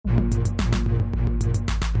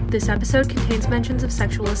This episode contains mentions of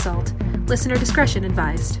sexual assault. Listener discretion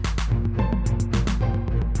advised.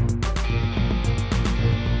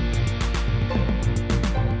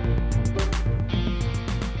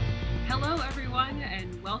 Hello, everyone,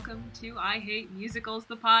 and welcome to I Hate Musicals,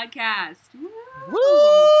 the podcast. Woo!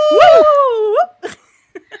 Woo!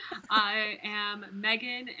 I am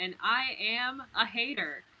Megan, and I am a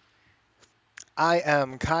hater. I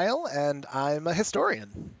am Kyle, and I'm a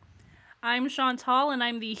historian. I'm Chantal, and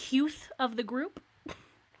I'm the youth of the group.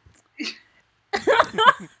 All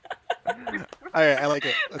right, I like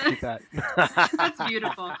it. Let's keep that. That's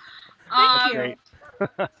beautiful. Thank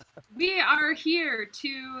you. We are here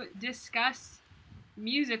to discuss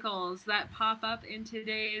musicals that pop up in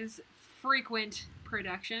today's frequent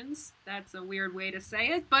productions. That's a weird way to say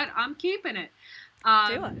it, but I'm keeping it.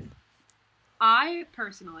 Do it. I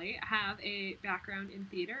personally have a background in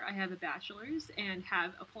theater. I have a bachelor's and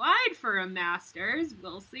have applied for a master's.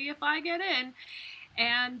 We'll see if I get in.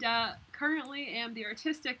 And currently am the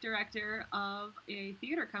artistic director of a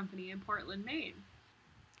theater company in Portland, Maine.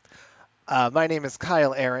 My name is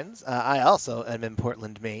Kyle Ahrens. I also am in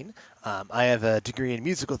Portland, Maine. I have a degree in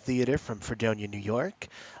musical theater from Fredonia, New York.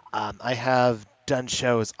 I have done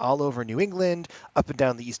shows all over New England, up and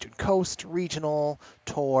down the Eastern Coast, regional,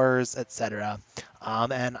 tours, etc.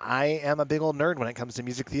 And I am a big old nerd when it comes to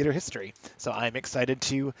music theater history. So I'm excited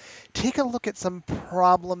to take a look at some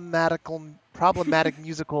problematic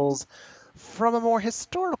musicals from a more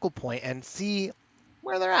historical point and see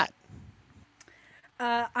where they're at.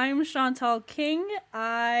 I'm Chantal King.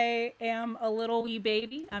 I am a little wee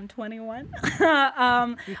baby. I'm 21.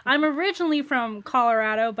 I'm originally from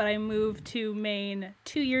Colorado, but I moved to Maine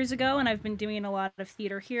 2 years ago, and I've been doing a lot of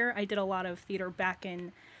theater here. I did a lot of theater back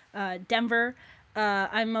in Denver.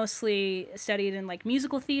 I mostly studied in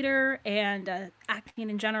musical theater and acting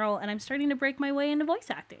in general, and I'm starting to break my way into voice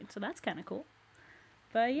acting, so that's kind of cool.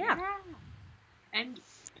 But yeah. And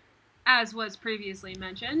as was previously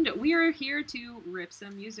mentioned, we are here to rip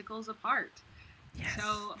some musicals apart. Yes.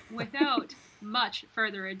 So without much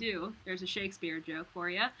further ado, there's a Shakespeare joke for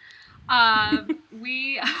you.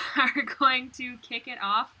 We are going to kick it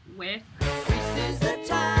off with Grease is the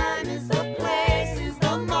time, is the place, is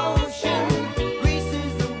the motion. Grease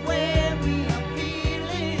is the way we are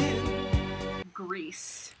feeling.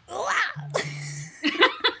 Grease.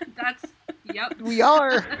 Yep. We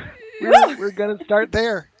are. We're going to start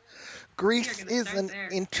there. Grease is an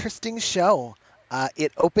interesting show.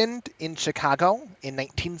 It opened in Chicago in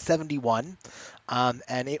 1971,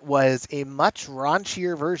 and it was a much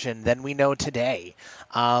raunchier version than we know today.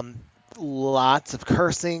 Lots of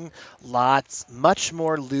cursing, much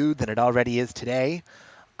more lewd than it already is today.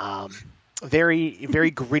 Very, very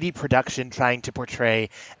gritty production trying to portray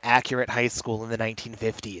accurate high school in the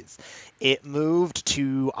 1950s. It moved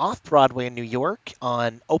to Off-Broadway in New York,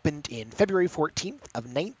 opened in February 14th of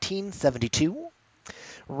 1972.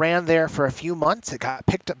 Ran there for a few months. It got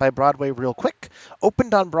picked up by Broadway real quick.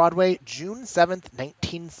 Opened on Broadway June 7th,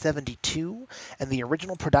 1972, and the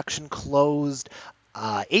original production closed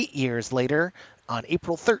 8 years later on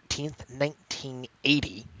April 13th,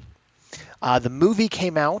 1980. The movie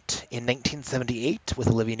came out in 1978 with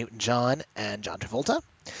Olivia Newton-John and John Travolta.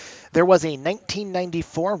 There was a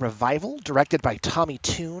 1994 revival directed by Tommy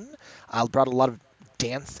Tune. Brought a lot of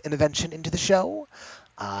dance intervention into the show.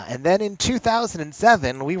 And then in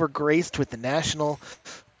 2007, we were graced with the national...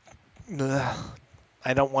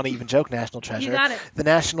 I don't want to even joke national treasure. You got it. The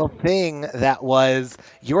national thing that was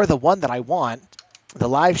You're the One That I Want, the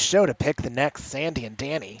live show to pick the next Sandy and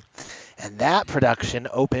Danny. And that production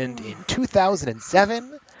opened in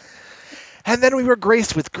 2007. And then we were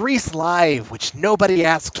graced with Grease Live, which nobody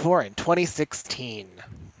asked for in 2016.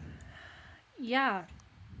 Yeah.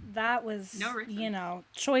 That was, No reason.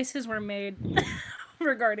 choices were made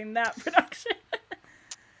regarding that production.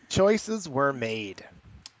 Choices were made.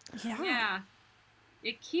 Yeah.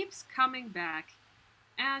 It keeps coming back.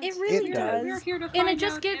 And It really does. We're here to find And it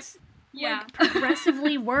just out gets if,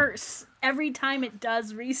 progressively worse every time it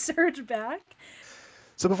does research back.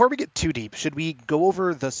 So before we get too deep, should we go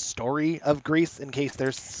over the story of Grease in case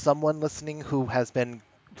there's someone listening who has been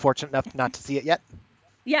fortunate enough not to see it yet?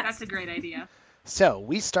 Yes. That's a great idea. So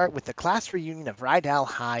we start with the class reunion of Rydell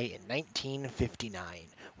High in 1959.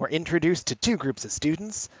 We're introduced to two groups of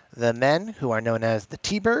students, the men who are known as the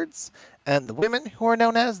T-Birds and the women who are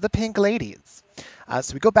known as the Pink Ladies.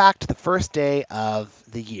 So we go back to the first day of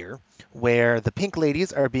the year where the Pink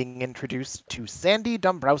Ladies are being introduced to Sandy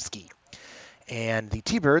Dombrowski. And the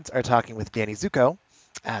T-Birds are talking with Danny Zuko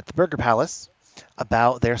at the Burger Palace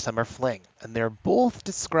about their summer fling. And they're both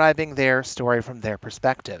describing their story from their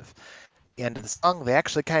perspective. the end of the song, they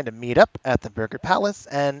actually kind of meet up at the Burger Palace,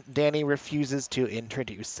 and Danny refuses to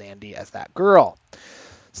introduce Sandy as that girl,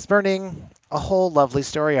 spurning a whole lovely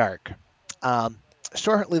story arc. Um,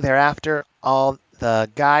 Shortly thereafter, all the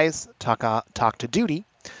guys talk to Duty,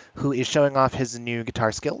 who is showing off his new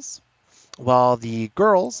guitar skills, while the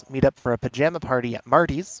girls meet up for a pajama party at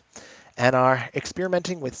Marty's and are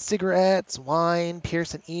experimenting with cigarettes, wine,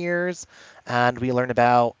 piercing ears, and we learn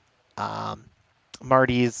about um,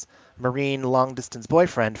 Marty's Marine long distance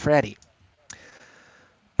boyfriend, Freddie.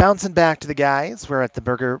 Bouncing back to the guys, we're at the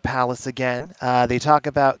Burger Palace again. They talk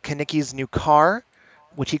about Kanicki's new car,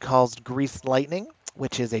 which he calls Greased Lightning,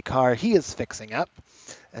 which is a car he is fixing up.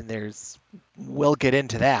 And we'll get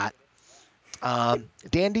into that.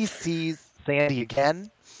 Dandy sees Sandy again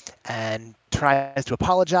and tries to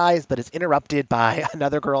apologize, but is interrupted by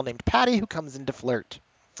another girl named Patty who comes in to flirt.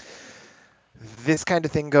 This kind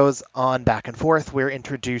of thing goes on back and forth. We're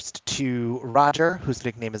introduced to Roger, whose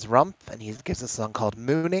nickname is Rump, and he gives a song called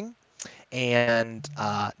Mooning. And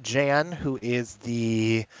Jan, who is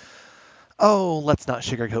let's not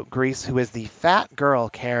sugarcoat Grease, who is the fat girl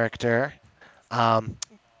character,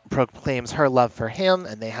 proclaims her love for him,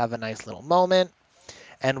 and they have a nice little moment.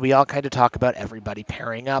 And we all kind of talk about everybody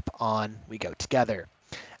pairing up on We Go Together.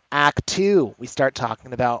 Act 2, we start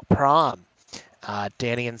talking about prom.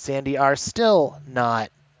 Danny and Sandy are still not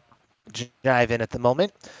jiving at the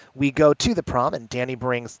moment. We go to the prom, and Danny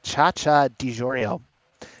brings Cha-Cha Di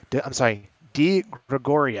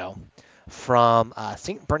Gregorio from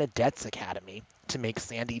St. Bernadette's Academy to make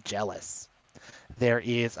Sandy jealous. There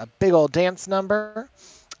is a big old dance number.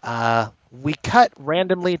 We cut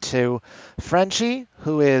randomly to Frenchie,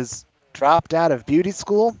 who is dropped out of beauty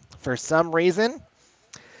school for some reason.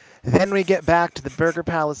 Then we get back to the Burger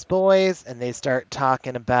Palace boys, and they start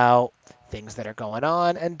talking about things that are going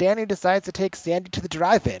on, and Danny decides to take Sandy to the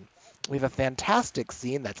drive-in. We have a fantastic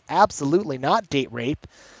scene that's absolutely not date rape.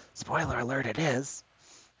 Spoiler alert, it is.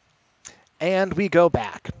 And we go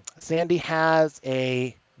back. Sandy has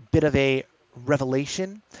a bit of a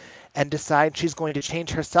revelation and decides she's going to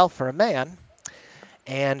change herself for a man.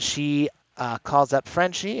 And she calls up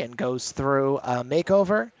Frenchie and goes through a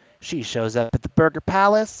makeover. She shows up at the Burger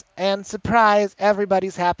Palace, and surprise,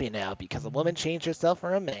 everybody's happy now because a woman changed herself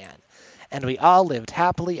for a man. And we all lived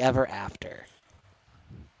happily ever after.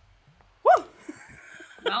 Woo!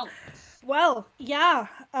 Well, yeah.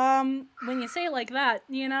 When you say it like that,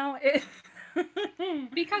 it...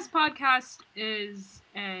 Because podcast is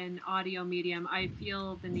an audio medium, I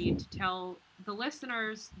feel the need to tell the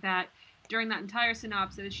listeners that during that entire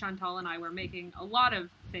synopsis, Chantal and I were making a lot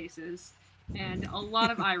of faces and a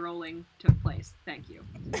lot of eye rolling took place. Thank you.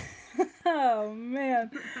 Oh,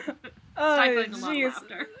 man. Stifling a lot of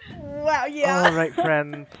laughter. Wow, yeah. All right,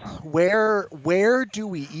 friends. Where do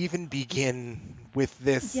we even begin with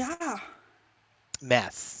this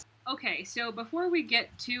mess? Okay, so before we get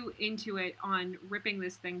too into it on ripping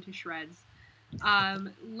this thing to shreds,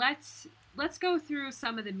 let's go through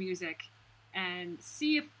some of the music and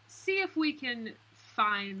see if we can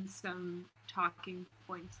find some talking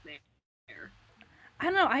points there. I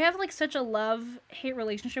don't know. I have such a love-hate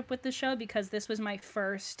relationship with this show because this was my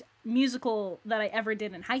first musical that I ever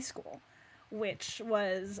did in high school, which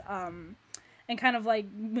was and kind of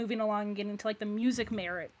moving along and getting to the music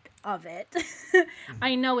merit of it.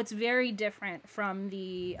 I know it's very different from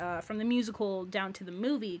the musical down to the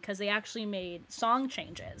movie because they actually made song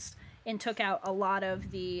changes and took out a lot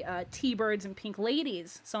of the T-Birds and Pink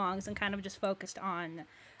Ladies songs and kind of just focused on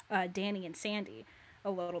Danny and Sandy a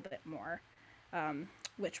little bit more,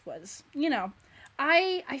 which was,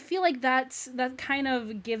 I feel like that kind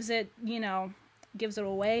of gives it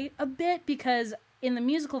away a bit because in the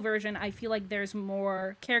musical version, I feel like there's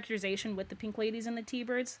more characterization with the Pink Ladies and the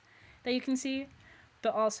T-Birds that you can see,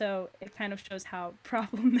 but also it kind of shows how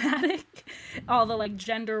problematic all the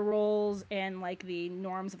gender roles and the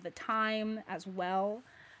norms of the time as well.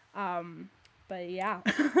 But yeah.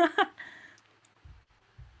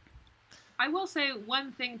 I will say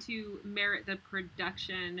one thing to merit the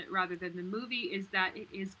production rather than the movie is that it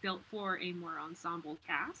is built for a more ensemble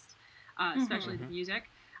cast, especially the music,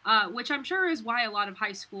 which I'm sure is why a lot of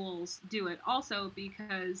high schools do it. Also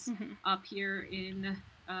because up here in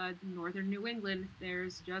northern New England,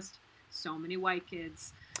 there's just so many white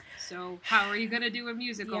kids. So how are you going to do a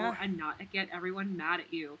musical and not get everyone mad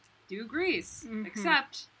at you? Do Grease,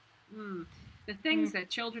 except the things that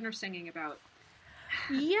children are singing about.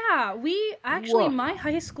 Yeah, we actually, my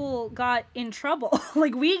high school got in trouble.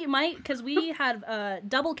 Because we had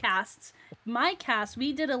double casts. My cast,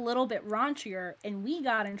 we did a little bit raunchier, and we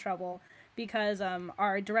got in trouble because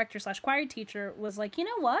our director/choir teacher was like, you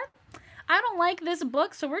know what? I don't like this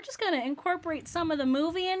book, so we're just going to incorporate some of the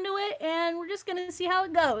movie into it, and we're just going to see how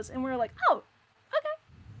it goes. And we're like, oh, okay,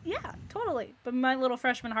 yeah, totally. But my little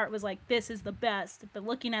freshman heart was like, this is the best. But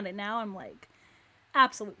looking at it now, I'm like,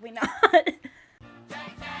 absolutely not.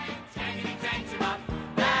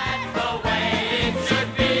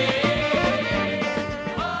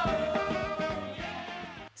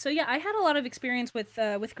 So yeah, I had a lot of experience with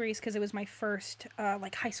Grease because it was my first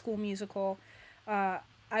like high school musical.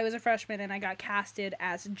 I was a freshman and I got casted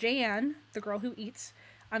as Jan, the girl who eats.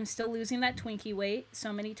 I'm still losing that Twinkie weight.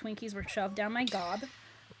 So many Twinkies were shoved down my gob.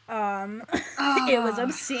 It was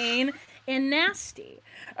obscene and nasty.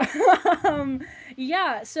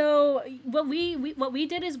 Yeah. So what we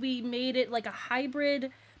did is we made it like a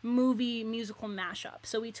hybrid movie musical mashup.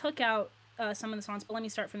 So we took out some of the songs, but let me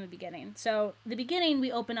start from the beginning. So the beginning,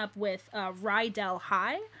 we open up with Rydell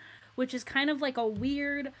High, which is kind of like a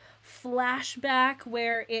weird flashback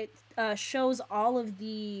where it shows all of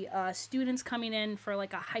the students coming in for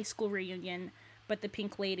like a high school reunion, but the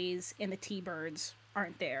Pink Ladies and the T-Birds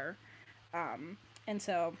aren't there. And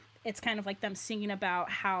so it's kind of like them singing about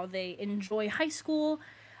how they enjoy high school,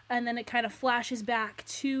 and then it kind of flashes back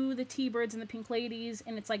to the T-Birds and the Pink Ladies,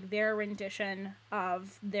 and it's like their rendition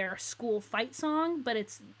of their school fight song, but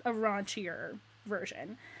it's a raunchier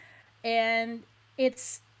version. And it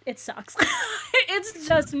sucks. It's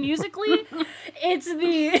just musically, it's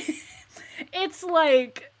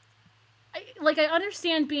like I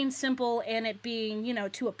understand being simple and it being, you know,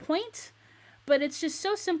 to a point, but it's just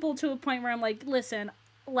so simple to a point where I'm like, listen,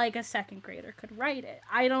 like a second grader could write it.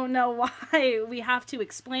 I don't know why we have to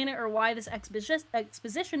explain it or why this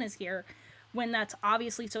exposition is here when that's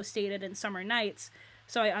obviously so stated in Summer Nights.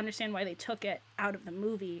 So I understand why they took it out of the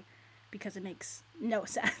movie, because it makes no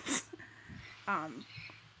sense. And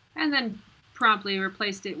then promptly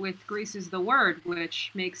replaced it with Grease is the Word,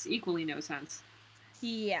 which makes equally no sense.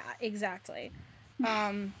 Yeah, exactly.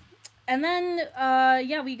 And then,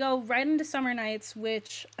 we go right into Summer Nights,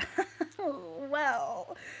 which,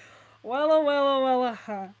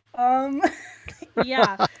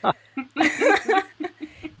 yeah.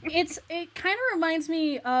 It kind of reminds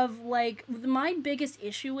me of, like, my biggest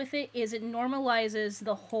issue with it is it normalizes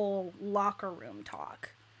the whole locker room talk,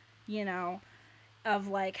 you know, of,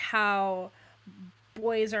 like, how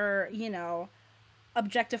boys are, you know,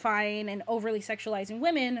 objectifying and overly sexualizing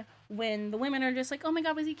women when the women are just like, oh my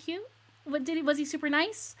god, was he cute? Was he super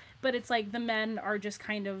nice? But it's like the men are just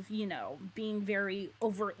kind of, you know, being very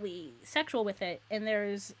overtly sexual with it. And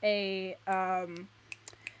there's a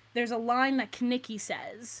line that Kenickie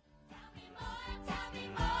says. Tell me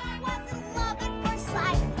more, wasn't love at first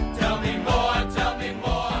sight. Tell me more.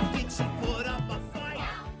 Did she put up a fight?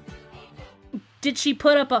 Did she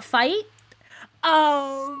put up a fight?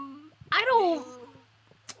 I don't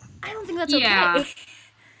think that's okay.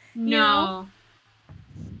 No. know?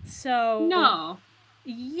 So No.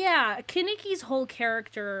 yeah, Kenickie's whole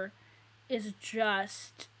character is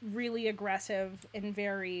just really aggressive and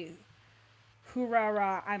very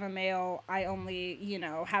hoorah, I'm a male, I only, you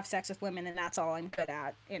know, have sex with women and that's all I'm good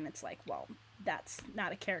at. And it's like, well, that's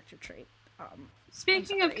not a character trait.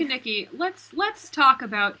 Speaking of Kenickie, let's talk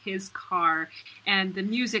about his car and the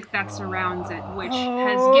music that surrounds it, which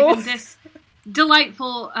has given this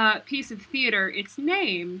delightful piece of theater its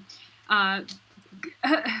name.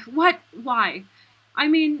 What? Why? I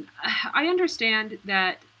mean, I understand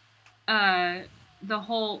that the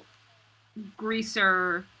whole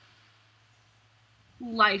greaser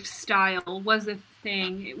lifestyle was a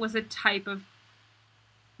thing. It was a type of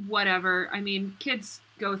whatever. I mean, kids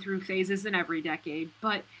go through phases in every decade,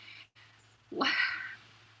 but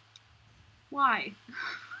why? Why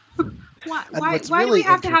do we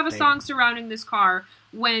have to have a song surrounding this car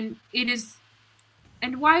when it is?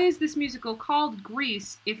 And why is this musical called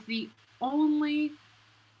Grease if the only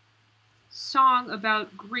song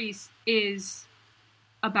about Grease is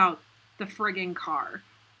about the friggin' car?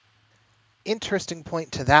 Interesting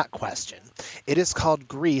point to that question. It is called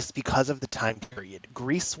Grease because of the time period.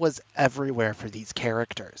 Grease was everywhere for these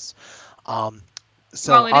characters.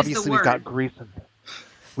 Obviously we've got Grease.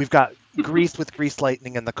 We've got Grease with Grease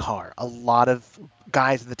Lightning in the car. A lot of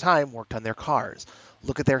guys at the time worked on their cars.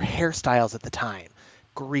 Look at their hairstyles at the time.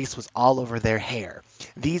 Grease was all over their hair.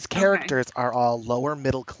 These characters are all lower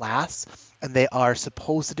middle class, and they are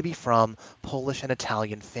supposed to be from Polish and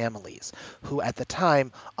Italian families, who at the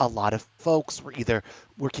time, a lot of folks were either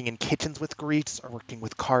working in kitchens with grease or working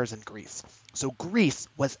with cars in Greece. So Grease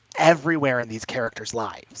was everywhere in these characters'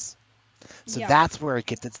 lives. So that's where it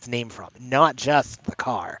gets its name from, not just the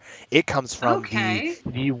car. It comes from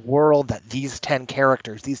the world that these 10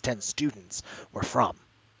 characters, these 10 students were from.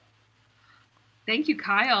 Thank you,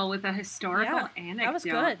 Kyle, with a historical Yeah, anecdote.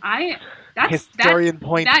 that was good. Historian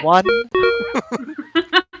point one.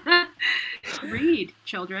 Read,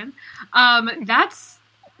 children. That's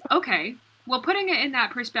okay. Well, putting it in that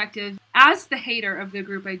perspective, as the hater of the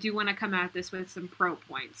group, I do want to come at this with some pro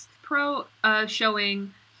points. Pro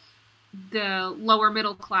showing the lower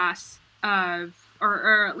middle class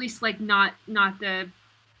or at least like not the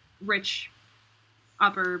rich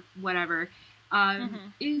upper whatever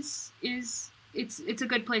is it's a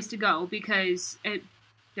good place to go because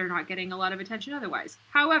they're not getting a lot of attention otherwise.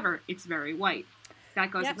 However, it's very white.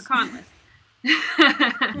 That goes with the con list.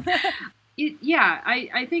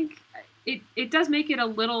 I think it does make it a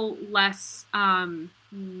little less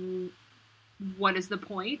what is the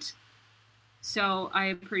point? So I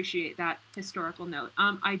appreciate that historical note.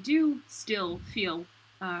 I do still feel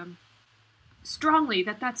strongly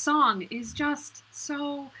that song is just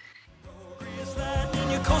so...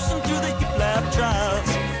 You're coasting through the hip lap trials.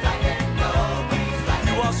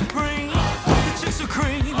 You are supreme, the chicks are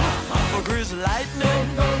cream for Grizz Lightning.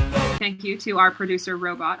 Thank you to our producer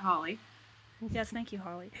robot, Holly. Yes, thank you,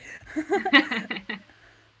 Holly.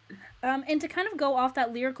 And to kind of go off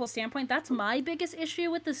that lyrical standpoint, that's my biggest issue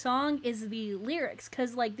with the song is the lyrics.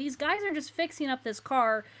 Because, like, these guys are just fixing up this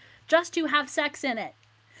car just to have sex in it.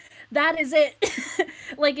 That is it.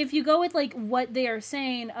 Like, if you go with, like, what they are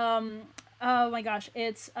saying, oh my gosh,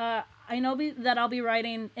 it's, I know that I'll be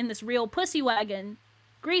riding in this real pussy wagon,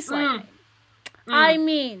 grease lightning. I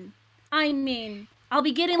mean, I'll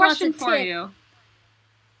be getting Question lots of for tit. you.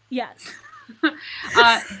 Yes.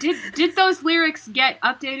 Did those lyrics get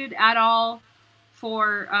updated at all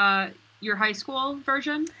for your high school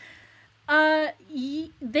version? They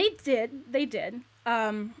did. They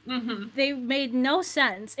made no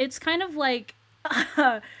sense. It's kind of like,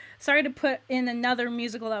 sorry to put in another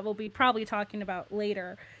musical that we'll be probably talking about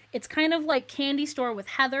later. It's kind of like Candy Store with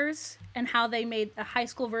Heathers and how they made a high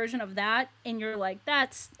school version of that. And you're like,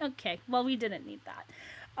 that's okay. Well, we didn't need that.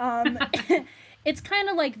 It's kind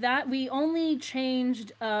of like that. We only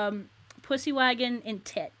changed Pussy Wagon and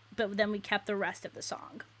Tit, but then we kept the rest of the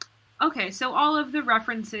song. Okay, so all of the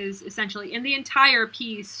references, essentially, in the entire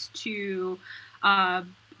piece to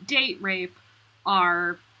date rape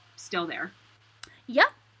are still there. Yep.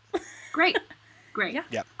 Great. Yeah.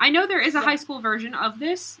 Yep. I know there is a high school version of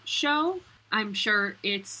this show. I'm sure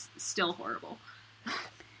it's still horrible.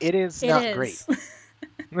 It is not great.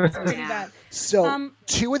 It's pretty bad. So,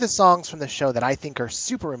 two of the songs from the show that I think are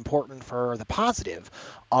super important for the positive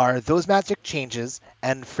are Those Magic Changes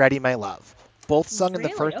and Freddie My Love. Both sung in the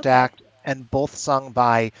first act and both sung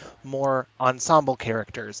by more ensemble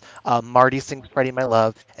characters. Marty sings Freddie My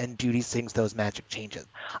Love and Duty sings Those Magic Changes.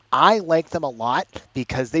 I like them a lot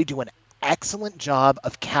because they do an excellent job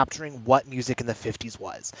of capturing what music in the 50s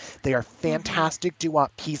was. They are fantastic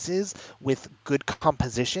doo-wop pieces with good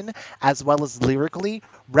composition, as well as lyrically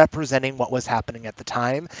representing what was happening at the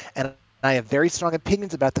time. And I have very strong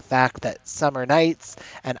opinions about the fact that Summer Nights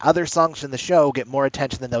and other songs in the show get more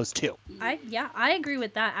attention than those two. I agree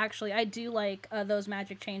with that, actually. I do like Those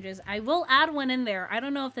Magic Changes. I will add one in there. I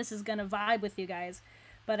don't know if this is going to vibe with you guys,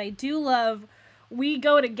 but I do love We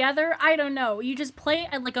Go Together. I don't know. You just play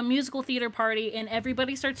at like a musical theater party and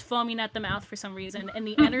everybody starts foaming at the mouth for some reason. And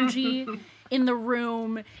the energy in the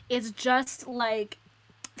room is just like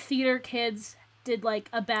theater kids did like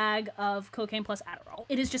a bag of cocaine plus Adderall.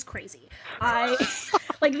 It is just crazy.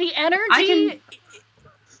 Like the energy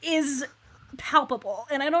is palpable.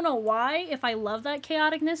 And I don't know why, if I love that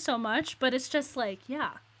chaoticness so much, but it's just like,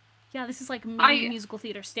 yeah, this is like main musical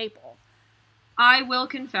theater staple. I will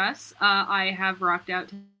confess, I have rocked out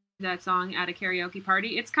to that song at a karaoke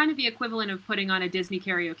party. It's kind of the equivalent of putting on a Disney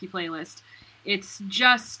karaoke playlist. It's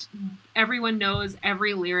just, everyone knows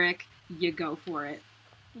every lyric, you go for it.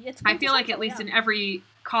 I feel like at least in every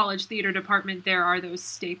college theater department there are those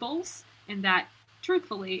staples, and that,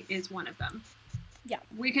 truthfully, is one of them. Yeah.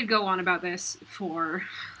 We could go on about this for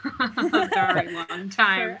a very long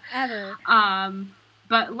time. Forever.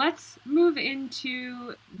 But let's move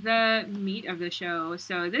into the meat of the show.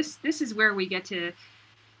 So this is where we get to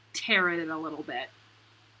tear it a little bit.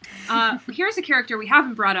 Here's a character we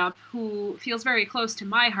haven't brought up who feels very close to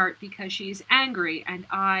my heart because she's angry, and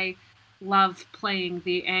I love playing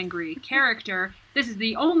the angry character. This is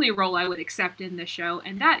the only role I would accept in this show,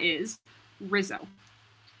 and that is Rizzo.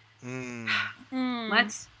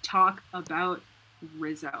 Let's talk about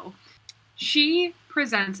Rizzo. She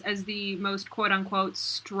presents as the most quote-unquote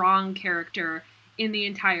strong character in the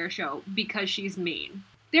entire show because she's mean.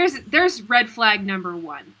 There's red flag number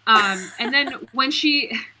one. And then when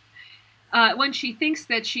she thinks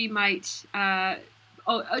that she might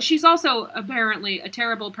she's also apparently a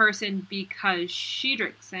terrible person because she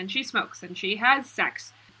drinks and she smokes and she has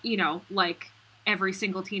sex, like every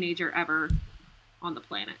single teenager ever on the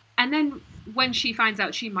planet. And then when she finds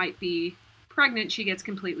out she might be pregnant, she gets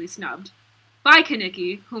completely snubbed by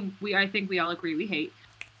Kaneki, whom I think we all agree we hate.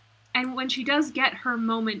 And when she does get her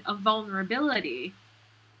moment of vulnerability,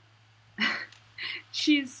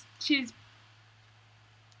 she's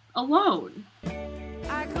alone.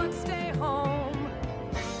 I could stay home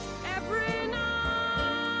every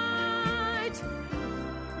night,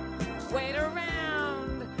 wait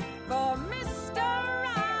around for Mr.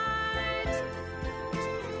 Right,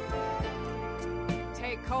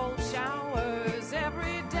 take cold showers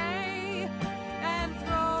every day, and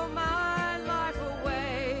throw my life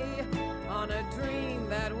away on a dream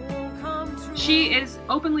that won't come true. She is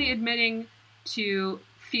openly admitting to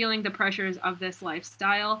feeling the pressures of this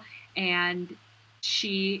lifestyle, and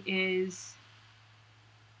she is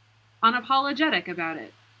unapologetic about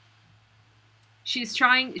it.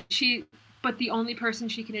 But the only person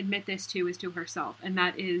she can admit this to is to herself, and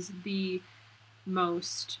that is the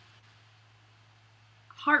most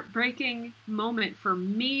heartbreaking moment for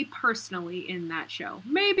me personally in that show.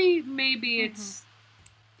 Maybe it's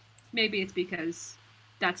because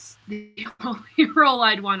that's the only role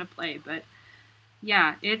I'd want to play, but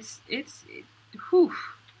yeah, whew.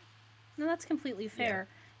 No, that's completely fair.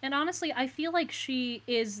 Yeah. And honestly, I feel like she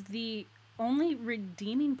is the only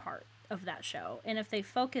redeeming part of that show. And if they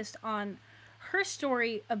focused on her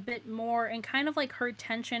story a bit more and kind of like her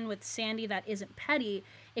tension with Sandy that isn't petty,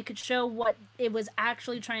 it could show what it was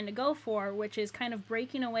actually trying to go for, which is kind of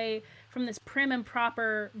breaking away from this prim and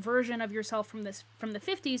proper version of yourself from the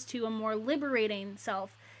 50s to a more liberating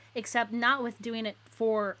self, except not with doing it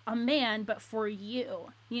for a man, but for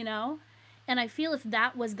you, And I feel if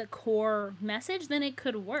that was the core message, then it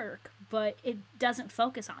could work, but it doesn't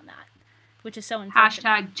focus on that, which is so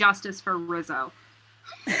unfortunate. # justice for Rizzo.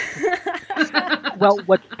 Well,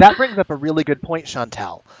 that brings up a really good point,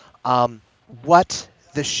 Chantel. What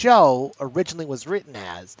the show originally was written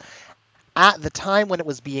as, at the time when it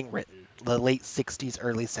was being written, the late 60s,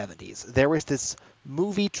 early 70s, there was this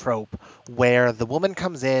movie trope where the woman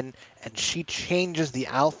comes in and she changes the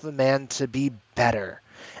alpha man to be better.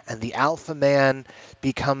 And the alpha man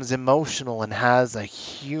becomes emotional and has a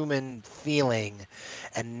human feeling.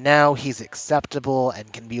 And now he's acceptable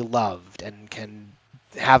and can be loved and can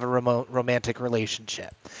have a romantic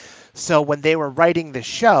relationship. So when they were writing the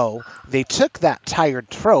show, they took that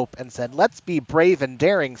tired trope and said, let's be brave and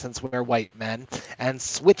daring since we're white men, and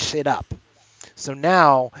switch it up. So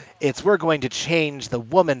now we're going to change the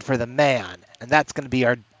woman for the man, and that's going to be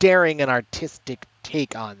our daring and artistic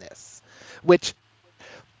take on this, which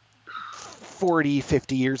 40,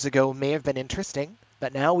 50 years ago may have been interesting,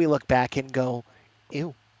 but now we look back and go,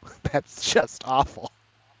 ew, that's just awful.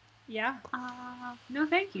 Yeah. No,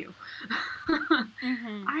 thank you.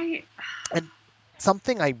 And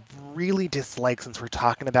something I really dislike, since we're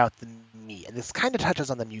talking about the meat, and this kind of touches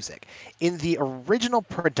on the music. In the original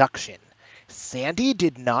production, Sandy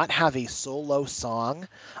did not have a solo song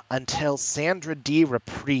until Sandra Dee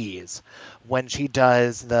Reprise, when she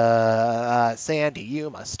does the Sandy, you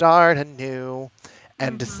must start anew,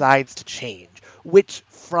 and decides to change, which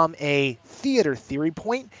from a theater theory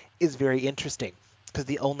point is very interesting, because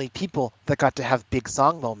the only people that got to have big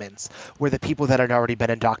song moments were the people that had already been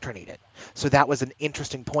indoctrinated. So that was an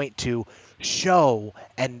interesting point to show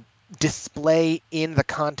and display in the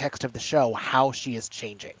context of the show how she is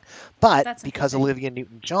changing. But because Olivia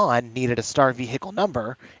Newton-John needed a star vehicle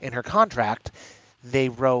number in her contract, they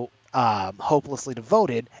wrote Hopelessly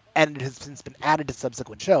Devoted, and it has since been added to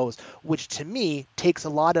subsequent shows, which to me takes a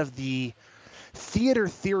lot of the theater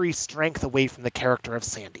theory strength away from the character of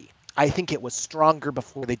Sandy. I think it was stronger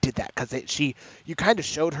before they did that, because you kind of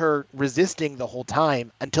showed her resisting the whole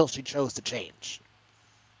time until she chose to change.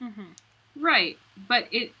 Right, but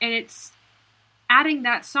it's adding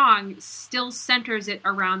that song still centers it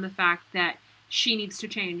around the fact that she needs to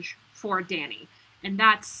change for Danny, and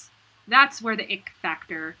that's where the ick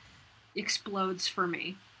factor explodes for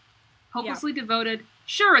me. Hopelessly Devoted,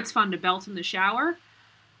 sure, it's fun to belt in the shower,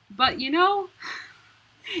 but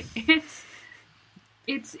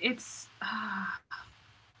it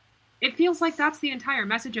feels like that's the entire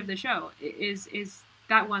message of the show is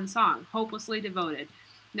that one song, Hopelessly Devoted.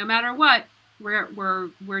 No matter what,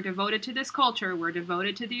 we're devoted to this culture, we're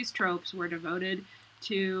devoted to these tropes, we're devoted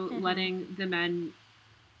to letting the men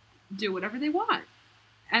do whatever they want.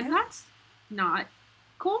 And that's not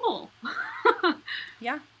cool.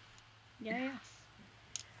 Yeah.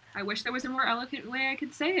 I wish there was a more eloquent way I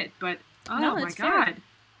could say it, but No, my it's fair. God.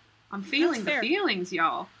 I'm feeling the feelings,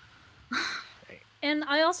 y'all. And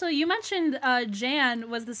I also, you mentioned Jan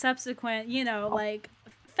was the subsequent, like,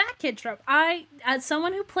 fat kid trope. As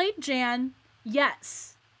someone who played Jan,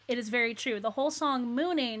 yes, it is very true. The whole song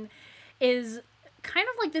Mooning is kind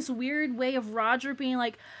of like this weird way of Roger being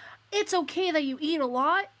like, it's okay that you eat a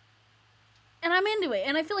lot, and I'm into it.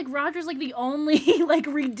 And I feel like Roger's like the only like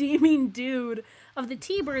redeeming dude of the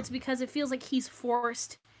T-Birds, because it feels like he's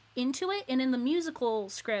forced into it, and in the musical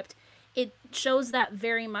script it shows that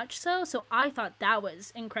very much so. So I thought that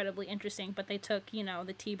was incredibly interesting, but they took,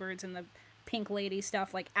 the T-Birds and the Pink Lady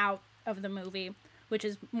stuff like out of the movie, which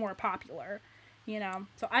is more popular,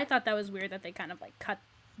 So I thought that was weird that they kind of like cut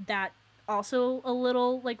that also a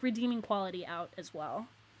little like redeeming quality out as well.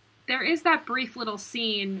 There is that brief little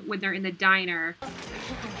scene when they're in the diner.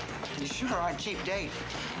 You sure are a cheap date.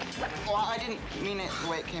 Well, I didn't mean it the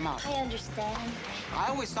way it came out. I understand. I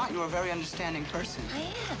always thought you were a very understanding person. I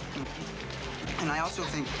am. And I also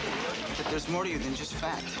think that there's more to you than just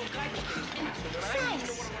fat.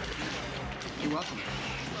 Thanks. You're welcome.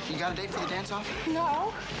 You got a date for the dance-off?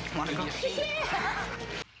 No. Want to go? Yeah.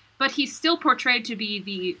 But he's still portrayed to be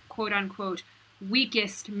the quote-unquote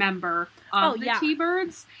weakest member of the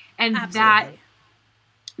T-Birds. And absolutely.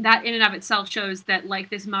 that in and of itself shows that, like,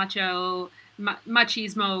 this machismo,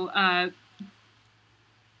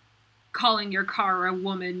 calling your car a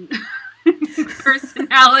woman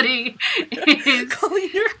personality is... Calling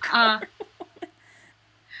your car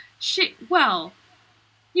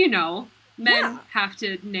men have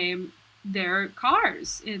to name their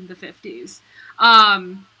cars in the 50s.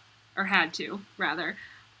 Or had to, rather.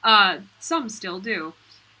 Some still do.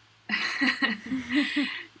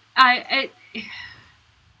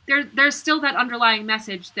 There's still that underlying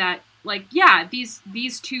message that, like,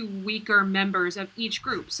 these two weaker members of each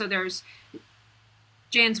group. So there's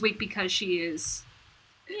Jan's weak because she is,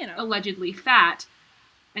 allegedly fat,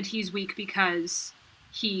 and he's weak because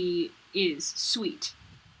he is sweet.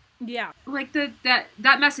 Yeah. Like,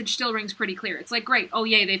 that message still rings pretty clear. It's like, great, oh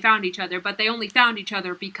yay, they found each other, but they only found each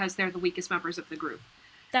other because they're the weakest members of the group.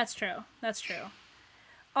 That's true.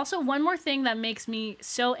 Also, one more thing that makes me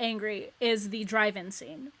so angry is the drive-in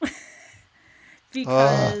scene.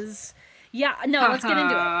 Because, let's get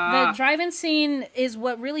into it. The drive-in scene is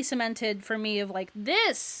what really cemented for me of, like,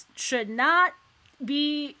 this should not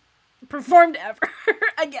be performed ever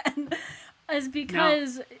again. Is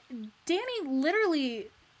because Danny literally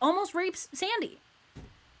almost rapes Sandy.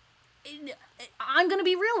 I'm going to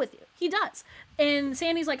be real with you. He does. And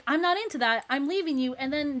Sandy's like, I'm not into that. I'm leaving you.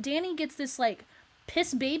 And then Danny gets this, like,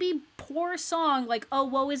 piss baby poor song, like, oh,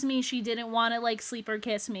 woe is me, she didn't want to, like, sleep or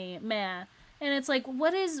kiss me, meh. And it's like,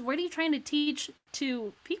 what are you trying to teach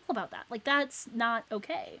to people about that? Like, that's not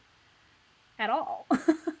okay. At all.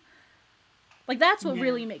 Like, that's what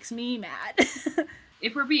really makes me mad.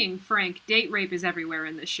 If we're being frank, date rape is everywhere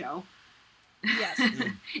in this show. Yes.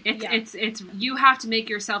 It's you have to make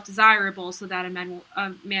yourself desirable so that a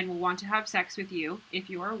man will want to have sex with you if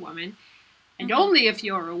you're a woman, and only if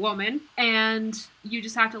you're a woman, and you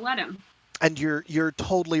just have to let him. And you're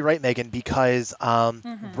totally right, Megan, because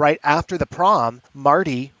right after the prom,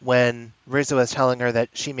 Marty, when Rizzo is telling her that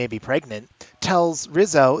she may be pregnant, tells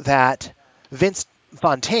Rizzo that Vince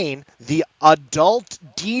Fontaine, the adult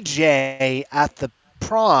DJ at the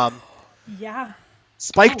prom,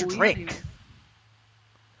 spiked a drink.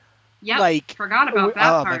 Yeah, like, forgot about that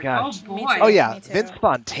part. My gosh. Oh boy. Oh yeah, Vince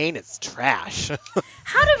Fontaine is trash.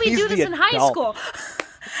 How did we do this in high school?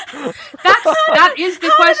 That is the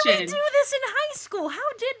question. How did we do this in high school?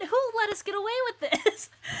 Who let us get away with this?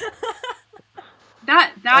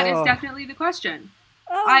 That is definitely the question.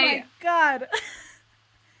 Oh my god.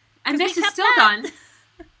 And this is still done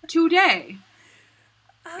today.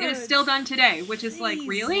 It is still done today, which is like,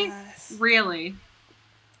 really? Really?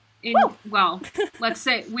 Well, let's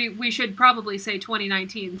say, we should probably say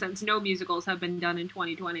 2019, since no musicals have been done in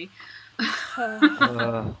 2020.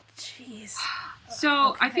 Jeez.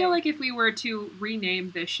 So, I feel like if we were to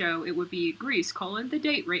rename this show, it would be Grease, the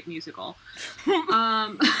date rape musical.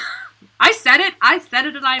 I said it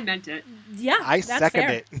and I meant it. Yeah, I second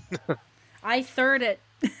it. I third it.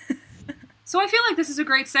 So I feel like this is a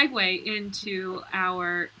great segue into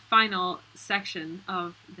our final section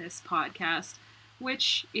of this podcast,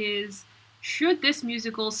 which is, should this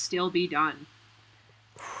musical still be done?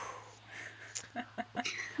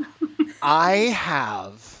 I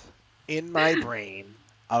have in my brain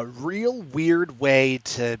a real weird way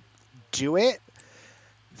to do it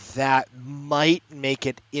that might make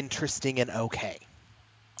it interesting and okay.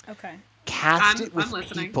 Okay. Cast it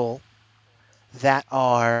with people that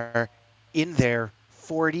are in their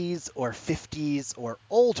 40s or 50s or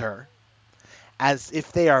older, as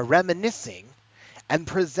if they are reminiscing, and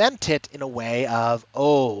present it in a way of,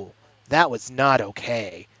 oh, that was not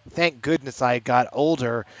okay. Thank goodness I got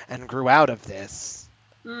older and grew out of this.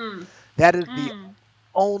 That is the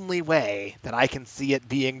only way that I can see it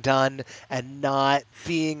being done and not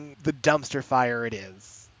being the dumpster fire it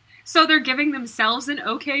is. So they're giving themselves an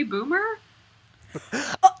okay boomer?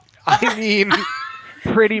 I mean,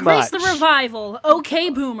 pretty Grace much. the Revival. Okay,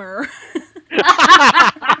 boomer.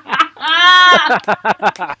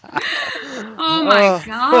 Oh my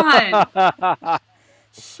god.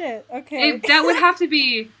 Shit, okay. That would have to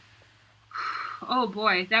be... Oh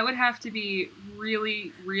boy, that would have to be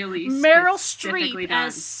really, really Meryl specifically Streep done.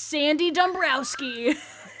 as Sandy Dombrowski.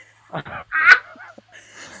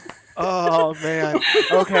 Oh, man. Okay,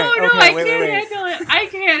 Oh no, okay, I wait, can't wait. handle it. I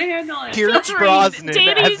can't handle it. Pierce Featuring Brosnan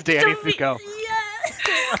Danny as Danny DeVito. Zuko.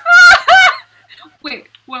 Yeah. Wait,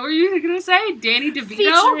 what were you going to say? Danny DeVito?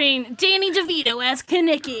 Featuring Danny DeVito as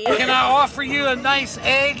Kaneki. Can I offer you a nice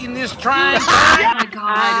egg in this trying Oh time? my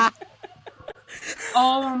god.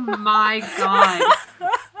 Oh my god.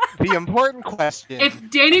 The important question. If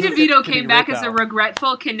Danny who gets DeVito to came be back as a Rico?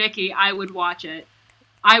 regretful Kaneki, I would watch it.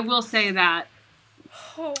 I will say that.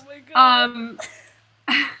 Oh my god.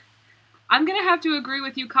 I'm going to have to agree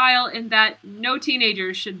with you, Kyle, in that no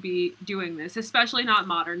teenagers should be doing this, especially not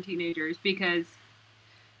modern teenagers, because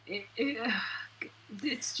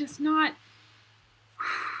it's just not...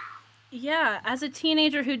 Yeah, as a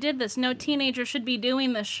teenager who did this, no teenager should be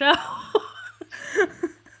doing this show.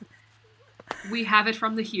 We have it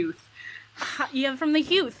from the youth. Yeah, from the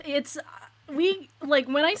youth. It's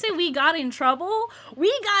when I say we got in trouble,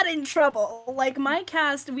 Like, my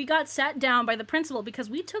cast, we got sat down by the principal because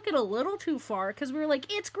we took it a little too far, because we were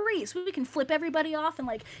like, it's Grease. We can flip everybody off and,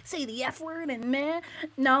 like, say the F word and meh.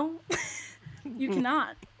 No. You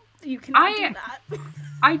cannot. You cannot do that.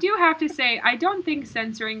 I do have to say, I don't think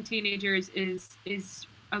censoring teenagers is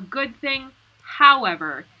a good thing.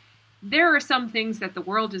 However, there are some things that the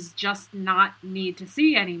world does just not need to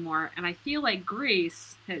see anymore, and I feel like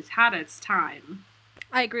Grease has had its time.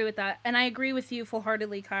 I agree with that, and I agree with you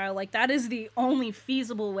full-heartedly, Kyle. Like, that is the only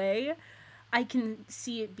feasible way I can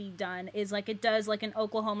see it be done, is like it does like an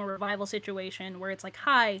Oklahoma Revival situation where it's like,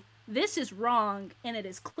 hi, this is wrong, and it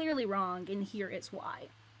is clearly wrong, and here is why.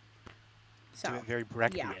 So, Doing very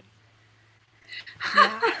Brechtian.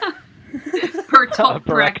 yeah. Bertolt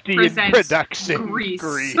Brecht Brechtian presents production.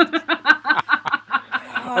 Grease.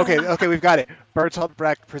 Okay, we've got it. Bertolt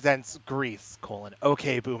Brecht presents Grease,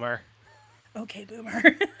 okay, boomer. Okay, boomer.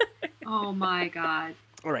 Oh my god.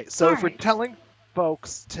 All right, so All if we're right. telling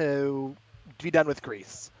folks to be done with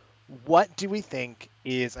Grease, what do we think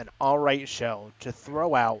is an alright show to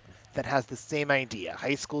throw out that has the same idea?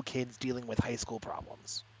 High school kids dealing with high school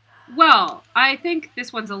problems. Well, I think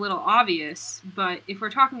this one's a little obvious, but if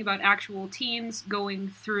we're talking about actual teens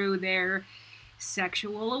going through their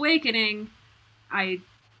sexual awakening, I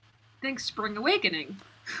think Spring Awakening.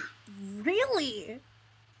 Really?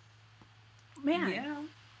 Man. Yeah.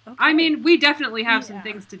 Okay. I mean, we definitely have some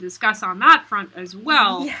things to discuss on that front as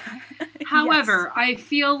well. Yeah. However, I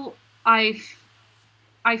feel like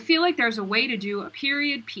there's a way to do a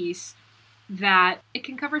period piece that it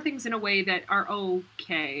can cover things in a way that are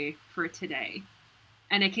okay for today.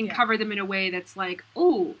 And it can cover them in a way that's like,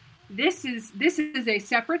 oh, this is a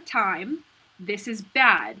separate time. This is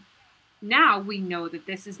bad. Now we know that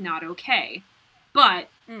this is not okay. But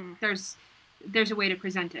there's a way to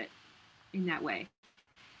present it in that way.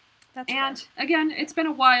 That's And fair. again, it's been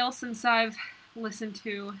a while since I've listened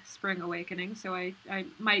to Spring Awakening, so I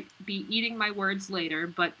might be eating my words later,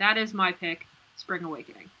 but that is my pick, Spring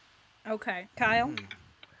Awakening. Okay. Kyle?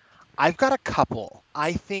 I've got a couple.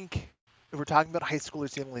 I think if we're talking about high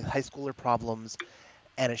schoolers dealing with high schooler problems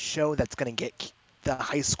and a show that's going to get the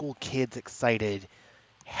high school kids excited,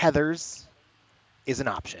 Heathers is an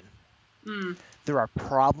option. There are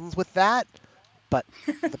problems with that, but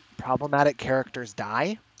the problematic characters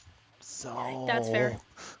die. So That's fair.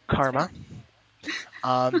 Karma.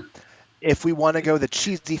 If we want to go the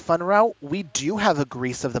cheesy fun route, we do have a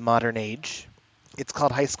Grease of the modern age. It's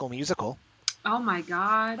called High School Musical. Oh my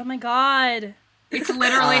god. Oh my god. It's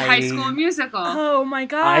literally High School Musical. Oh my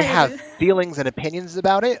god. I have feelings and opinions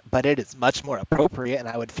about it, but it is much more appropriate, and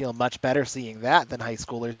I would feel much better seeing that than high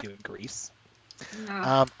schoolers doing Grease.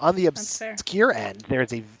 No. On the That's fair. obscure end, there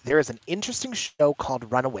is an interesting show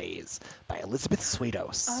called Runaways by Elizabeth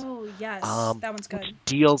Swados. Oh, yes. That one's good. Which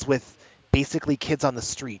deals with basically kids on the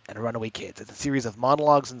street and runaway kids. It's a series of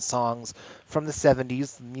monologues and songs from the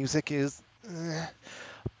 70s. The music is...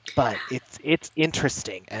 but it's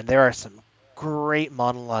interesting, and there are some great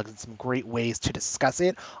monologues and some great ways to discuss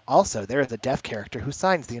it. Also, there is a deaf character who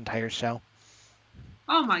signs the entire show.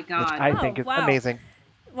 Oh my god! Which I think is amazing.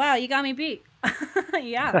 Wow, you got me beat.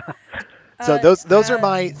 Yeah. So those are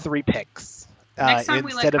my 3 picks. Next time instead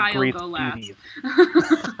we let of Kyle Grease, go last.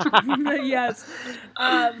 Yes.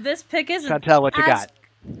 This pick isn't. Chantel, what you got?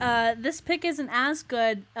 This pick isn't as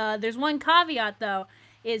good. There's one caveat though.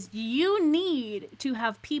 Is you need to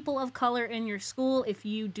have people of color in your school. If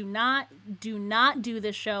you do not do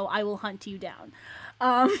this show, I will hunt you down.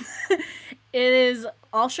 It is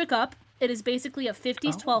All Shook Up. It is basically a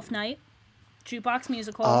 50s 12th night jukebox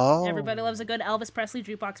musical. Oh. Everybody loves a good Elvis Presley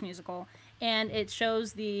jukebox musical. And it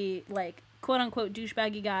shows the, like, quote-unquote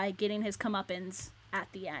douchebaggy guy getting his comeuppance at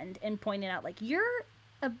the end and pointing out, like, you're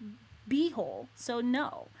a b-hole, so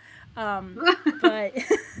no. But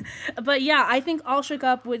yeah, I think All Shook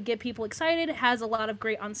Up would get people excited. It has a lot of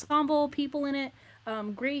great ensemble people in it.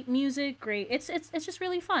 Great music, great. It's just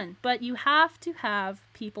really fun. But you have to have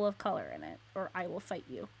people of color in it, or I will fight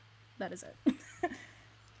you. That is it.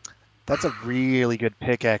 That's a really good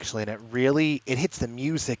pick, actually, and it hits the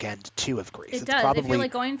music end too of Grease. It it's does. Probably if you're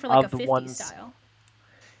like going for like a the 50s ones, style.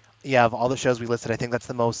 Yeah, of all the shows we listed, I think that's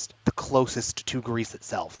the closest to Grease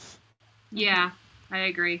itself. Yeah, I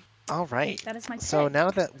agree. All right. That is my pick. So now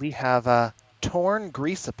that we have torn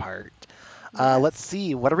Grease apart, let's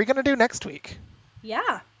see, what are we going to do next week?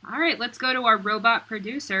 Yeah. All right, let's go to our robot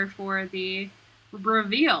producer for the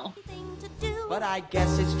reveal. But I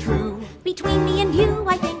guess it's true. Between me and you,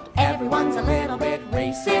 I think everyone's a little bit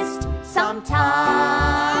racist sometimes.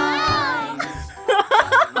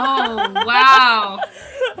 Oh, wow.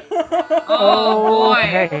 Oh, boy.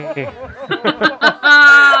 Hey.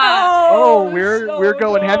 Oh, we're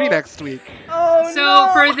going heavy next week. Oh, So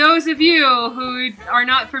for those of you who are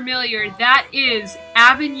not familiar, that is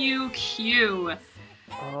Avenue Q.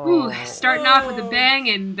 Ooh, starting off with a bang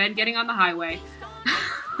and then getting on the highway.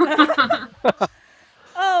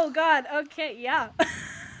 Oh God. Okay. Yeah.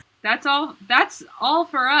 That's all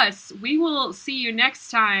for us. We will see you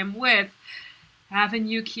next time with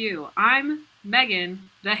Avenue Q. I'm Megan,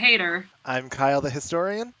 the hater. I'm Kyle, the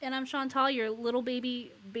historian. And I'm Chantal, your little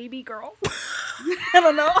baby girl. I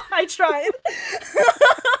don't know. I tried.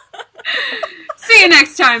 See you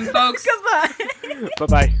next time, folks. Goodbye.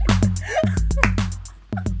 Bye-bye.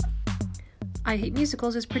 I Hate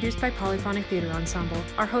Musicals is produced by Polyphonic Theater Ensemble.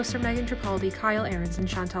 Our hosts are Megan Tripaldi, Kyle Ahrens, and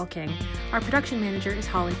Chantal King. Our production manager is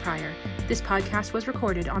Holly Pryor. This podcast was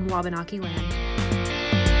recorded on Wabanaki land.